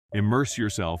Immerse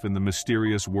yourself in the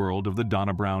mysterious world of the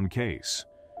Donna Brown case.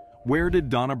 Where did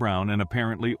Donna Brown, an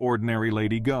apparently ordinary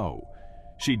lady, go?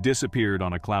 She disappeared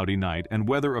on a cloudy night, and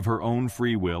whether of her own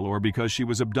free will or because she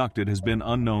was abducted has been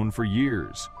unknown for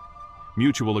years.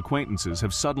 Mutual acquaintances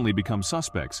have suddenly become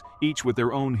suspects, each with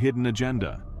their own hidden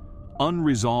agenda.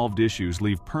 Unresolved issues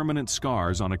leave permanent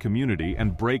scars on a community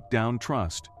and break down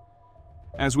trust.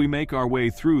 As we make our way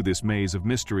through this maze of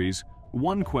mysteries,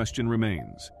 one question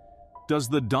remains. Does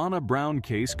the Donna Brown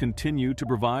case continue to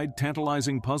provide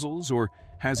tantalizing puzzles, or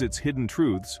has its hidden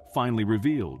truths finally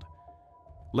revealed?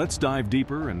 Let's dive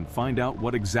deeper and find out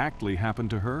what exactly happened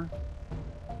to her.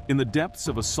 In the depths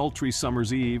of a sultry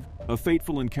summer's eve, a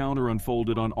fateful encounter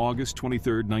unfolded on August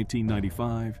 23,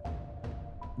 1995.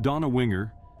 Donna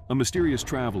Winger, a mysterious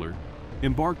traveler,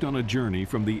 embarked on a journey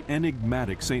from the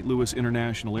enigmatic St. Louis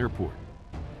International Airport.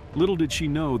 Little did she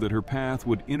know that her path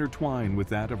would intertwine with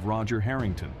that of Roger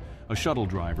Harrington, a shuttle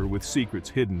driver with secrets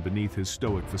hidden beneath his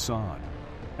stoic facade.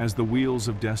 As the wheels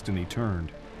of destiny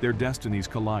turned, their destinies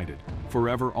collided,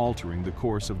 forever altering the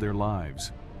course of their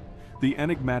lives. The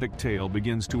enigmatic tale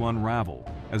begins to unravel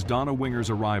as Donna Winger's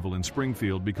arrival in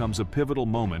Springfield becomes a pivotal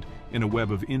moment in a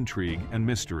web of intrigue and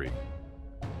mystery.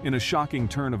 In a shocking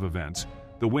turn of events,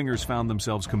 the Wingers found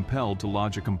themselves compelled to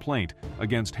lodge a complaint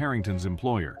against Harrington's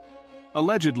employer.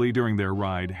 Allegedly, during their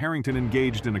ride, Harrington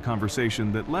engaged in a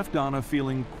conversation that left Donna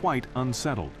feeling quite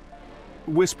unsettled.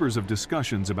 Whispers of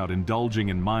discussions about indulging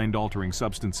in mind-altering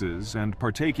substances and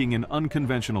partaking in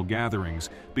unconventional gatherings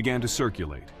began to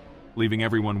circulate, leaving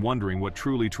everyone wondering what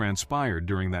truly transpired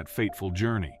during that fateful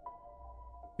journey.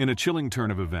 In a chilling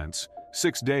turn of events,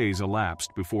 6 days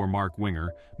elapsed before Mark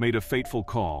Winger made a fateful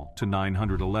call to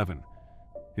 911.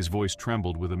 His voice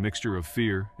trembled with a mixture of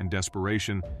fear and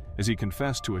desperation as he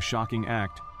confessed to a shocking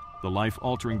act, the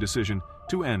life-altering decision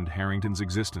to end Harrington's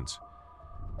existence.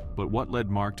 But what led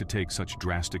Mark to take such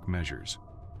drastic measures?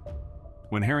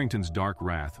 When Harrington's dark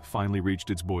wrath finally reached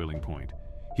its boiling point,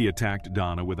 he attacked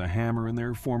Donna with a hammer in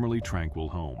their formerly tranquil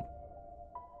home.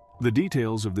 The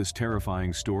details of this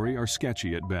terrifying story are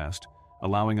sketchy at best,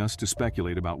 allowing us to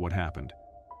speculate about what happened.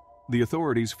 The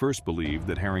authorities first believed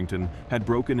that Harrington had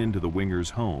broken into the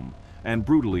Wingers' home and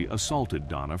brutally assaulted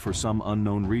Donna for some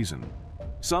unknown reason.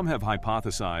 Some have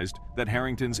hypothesized that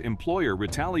Harrington's employer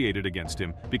retaliated against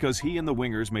him because he and the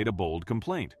Wingers made a bold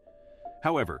complaint.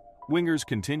 However, Wingers'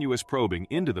 continuous probing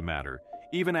into the matter,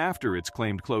 even after its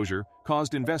claimed closure,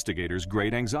 caused investigators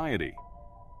great anxiety.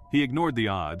 He ignored the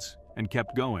odds and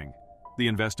kept going. The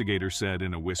investigator said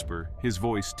in a whisper, his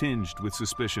voice tinged with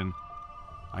suspicion,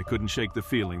 "I couldn't shake the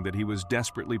feeling that he was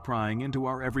desperately prying into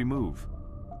our every move."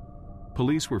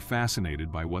 Police were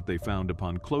fascinated by what they found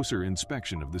upon closer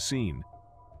inspection of the scene.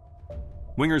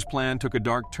 Winger's plan took a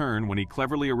dark turn when he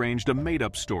cleverly arranged a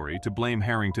made-up story to blame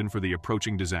Harrington for the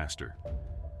approaching disaster.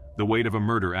 The weight of a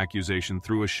murder accusation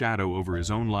threw a shadow over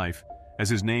his own life as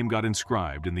his name got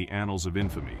inscribed in the annals of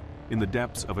infamy in the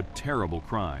depths of a terrible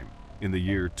crime in the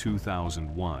year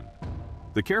 2001.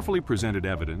 The carefully presented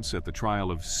evidence at the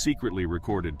trial of secretly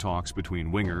recorded talks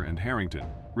between Winger and Harrington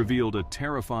revealed a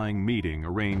terrifying meeting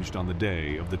arranged on the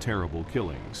day of the terrible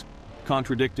killings.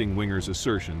 Contradicting Winger's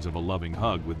assertions of a loving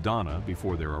hug with Donna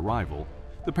before their arrival,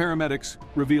 the paramedics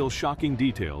reveal shocking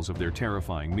details of their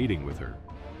terrifying meeting with her.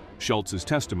 Schultz's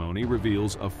testimony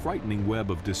reveals a frightening web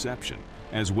of deception,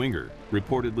 as Winger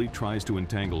reportedly tries to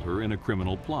entangle her in a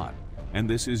criminal plot, and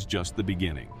this is just the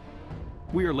beginning.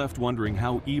 We are left wondering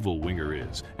how evil Winger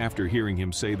is after hearing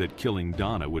him say that killing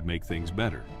Donna would make things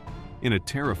better. In a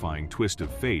terrifying twist of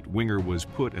fate, Winger was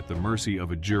put at the mercy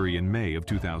of a jury in May of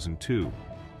 2002.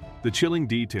 The chilling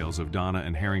details of Donna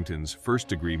and Harrington's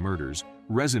first-degree murders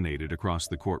resonated across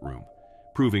the courtroom,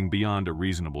 proving beyond a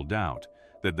reasonable doubt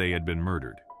that they had been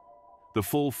murdered. The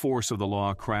full force of the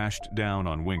law crashed down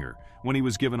on Winger when he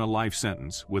was given a life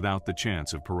sentence without the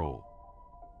chance of parole.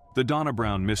 The Donna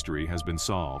Brown mystery has been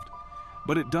solved,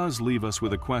 but it does leave us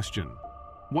with a question.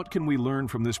 What can we learn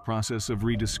from this process of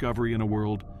rediscovery in a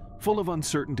world full of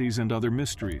uncertainties and other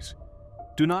mysteries?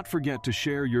 Do not forget to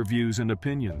share your views and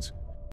opinions.